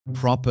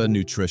Proper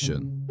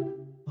nutrition.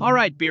 All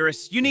right,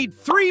 Beerus, you need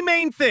three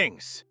main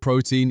things.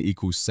 Protein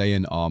equals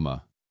Saiyan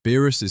armor.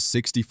 Beerus is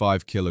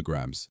 65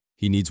 kilograms.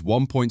 He needs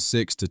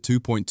 1.6 to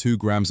 2.2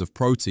 grams of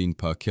protein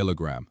per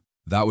kilogram.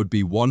 That would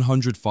be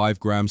 105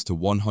 grams to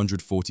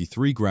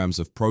 143 grams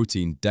of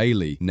protein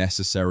daily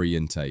necessary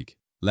intake.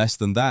 Less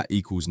than that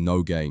equals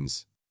no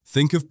gains.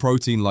 Think of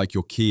protein like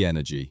your key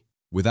energy.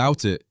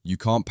 Without it, you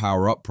can't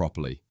power up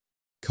properly.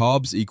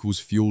 Carbs equals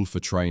fuel for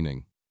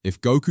training. If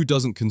Goku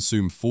doesn't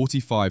consume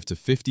 45 to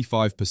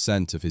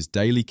 55% of his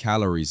daily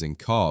calories in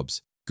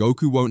carbs,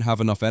 Goku won't have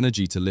enough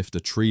energy to lift a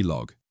tree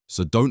log.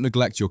 So don't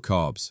neglect your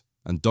carbs.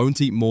 And don't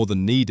eat more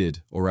than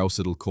needed or else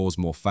it'll cause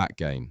more fat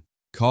gain.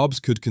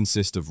 Carbs could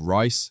consist of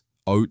rice,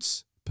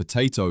 oats,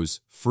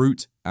 potatoes,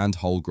 fruit, and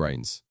whole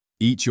grains.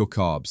 Eat your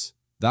carbs.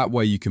 That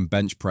way you can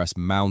bench press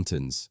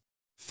mountains.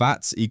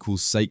 Fats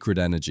equals sacred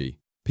energy.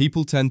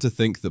 People tend to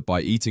think that by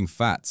eating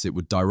fats it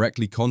would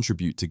directly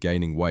contribute to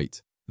gaining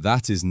weight.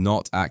 That is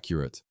not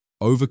accurate.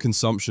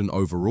 Overconsumption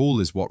overall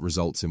is what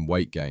results in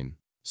weight gain.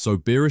 So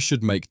Beerus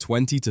should make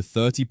 20 to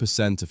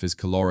 30% of his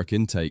caloric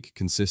intake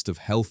consist of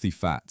healthy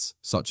fats,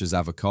 such as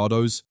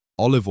avocados,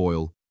 olive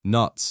oil,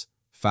 nuts,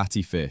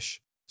 fatty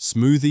fish.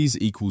 Smoothies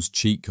equals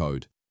cheat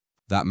code.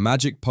 That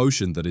magic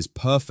potion that is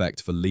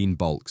perfect for lean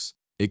bulks.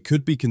 It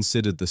could be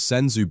considered the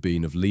senzu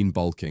bean of lean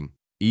bulking.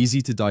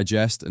 Easy to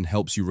digest and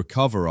helps you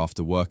recover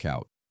after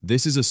workout.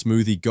 This is a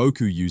smoothie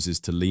Goku uses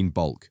to lean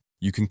bulk.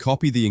 You can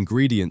copy the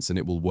ingredients and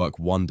it will work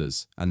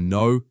wonders. And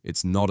no,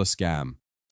 it's not a scam.